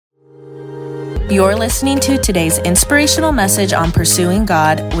You're listening to today's inspirational message on pursuing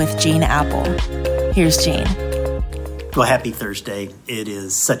God with Gene Apple. Here's Gene. Well, happy Thursday. It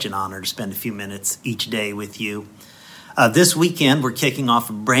is such an honor to spend a few minutes each day with you. This weekend, we're kicking off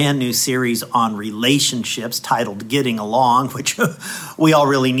a brand new series on relationships titled Getting Along, which we all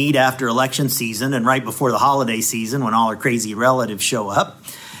really need after election season and right before the holiday season when all our crazy relatives show up.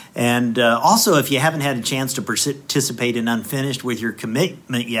 And also, if you haven't had a chance to participate in Unfinished with your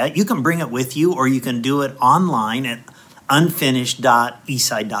commitment yet, you can bring it with you or you can do it online at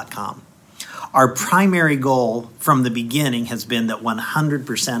unfinished.eastside.com. Our primary goal from the beginning has been that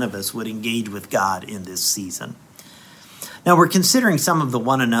 100% of us would engage with God in this season. Now, we're considering some of the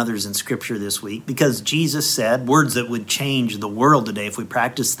one another's in Scripture this week because Jesus said words that would change the world today if we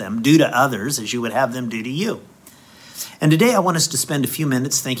practice them. Do to others as you would have them do to you. And today I want us to spend a few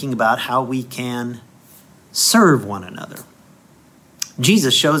minutes thinking about how we can serve one another.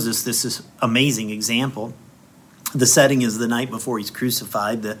 Jesus shows us this amazing example. The setting is the night before he's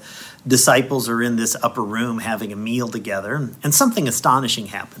crucified. The disciples are in this upper room having a meal together, and something astonishing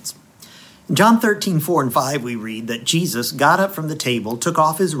happens. In John 13:4-5, we read that Jesus got up from the table, took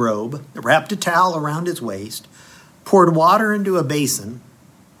off his robe, wrapped a towel around his waist, poured water into a basin,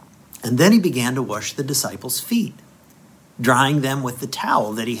 and then he began to wash the disciples' feet, drying them with the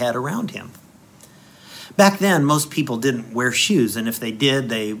towel that he had around him. Back then, most people didn't wear shoes, and if they did,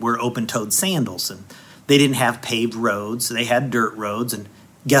 they were open-toed sandals, and they didn't have paved roads. They had dirt roads, and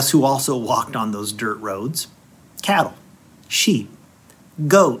guess who also walked on those dirt roads? Cattle, sheep,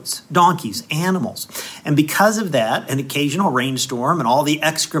 goats, donkeys, animals. And because of that, an occasional rainstorm and all the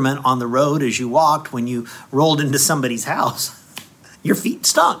excrement on the road as you walked when you rolled into somebody's house, your feet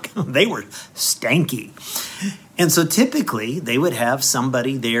stunk. They were stanky. And so typically they would have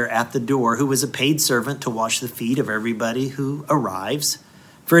somebody there at the door who was a paid servant to wash the feet of everybody who arrives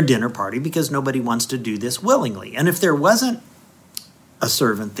for a dinner party because nobody wants to do this willingly. And if there wasn't a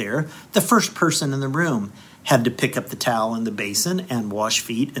servant there, the first person in the room had to pick up the towel in the basin and wash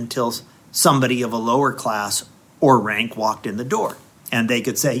feet until somebody of a lower class or rank walked in the door. And they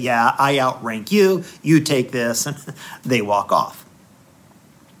could say, yeah, I outrank you, you take this, and they walk off.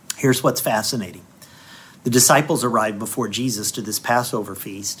 Here's what's fascinating. The disciples arrived before Jesus to this Passover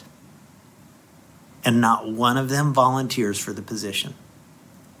feast, and not one of them volunteers for the position.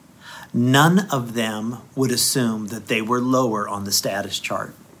 None of them would assume that they were lower on the status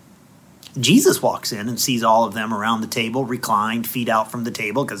chart. Jesus walks in and sees all of them around the table, reclined, feet out from the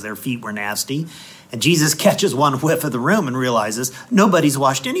table because their feet were nasty. And Jesus catches one whiff of the room and realizes nobody's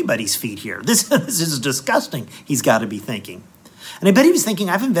washed anybody's feet here. This is disgusting, he's got to be thinking. And I bet he was thinking,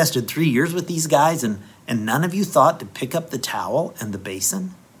 I've invested 3 years with these guys and none of you thought to pick up the towel and the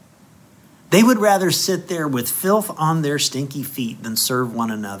basin? They would rather sit there with filth on their stinky feet than serve one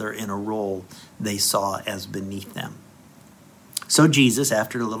another in a role they saw as beneath them. So Jesus,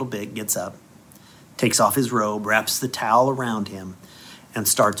 after a little bit, gets up, takes off his robe, wraps the towel around him, and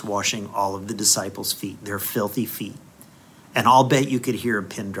starts washing all of the disciples' feet, their filthy feet. And I'll bet you could hear a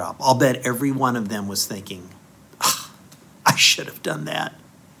pin drop. I'll bet every one of them was thinking, I should have done that.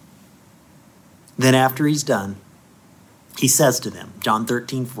 Then after he's done, he says to them, John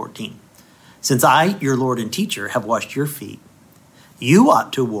 13:14, since I, your Lord and teacher, have washed your feet, you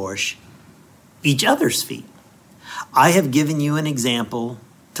ought to wash each other's feet. I have given you an example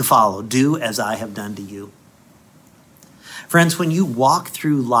to follow. Do as I have done to you. Friends, when you walk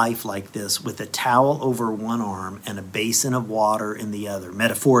through life like this with a towel over one arm and a basin of water in the other,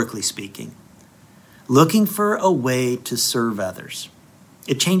 metaphorically speaking, looking for a way to serve others,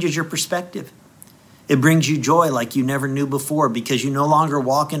 it changes your perspective. It brings you joy like you never knew before because you no longer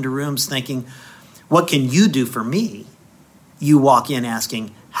walk into rooms thinking, what can you do for me? You walk in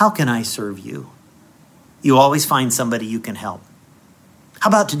asking, how can I serve you? You always find somebody you can help. How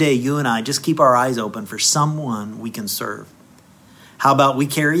about today, you and I just keep our eyes open for someone we can serve? How about we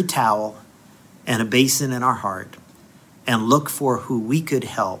carry a towel and a basin in our heart and look for who we could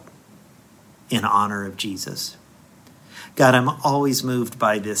help in honor of Jesus? God, I'm always moved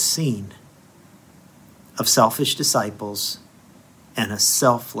by this scene of selfish disciples and a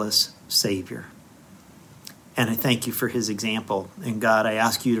selfless Savior. And I thank you for his example. And God, I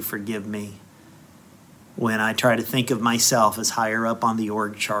ask you to forgive me when I try to think of myself as higher up on the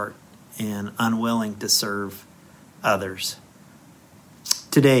org chart and unwilling to serve others.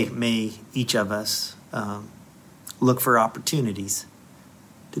 Today, may each of us look for opportunities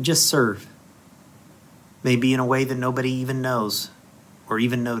to just serve. Maybe in a way that nobody even knows or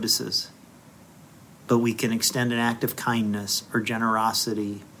even notices. But we can extend an act of kindness or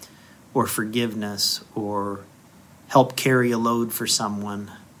generosity or forgiveness or help carry a load for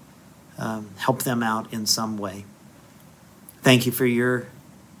someone help them out in some way. Thank you for your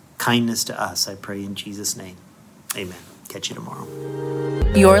kindness to us, I pray in Jesus' name. Amen. Catch you tomorrow.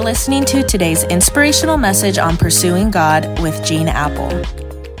 You're listening to today's inspirational message on Pursuing God with Gene Apple.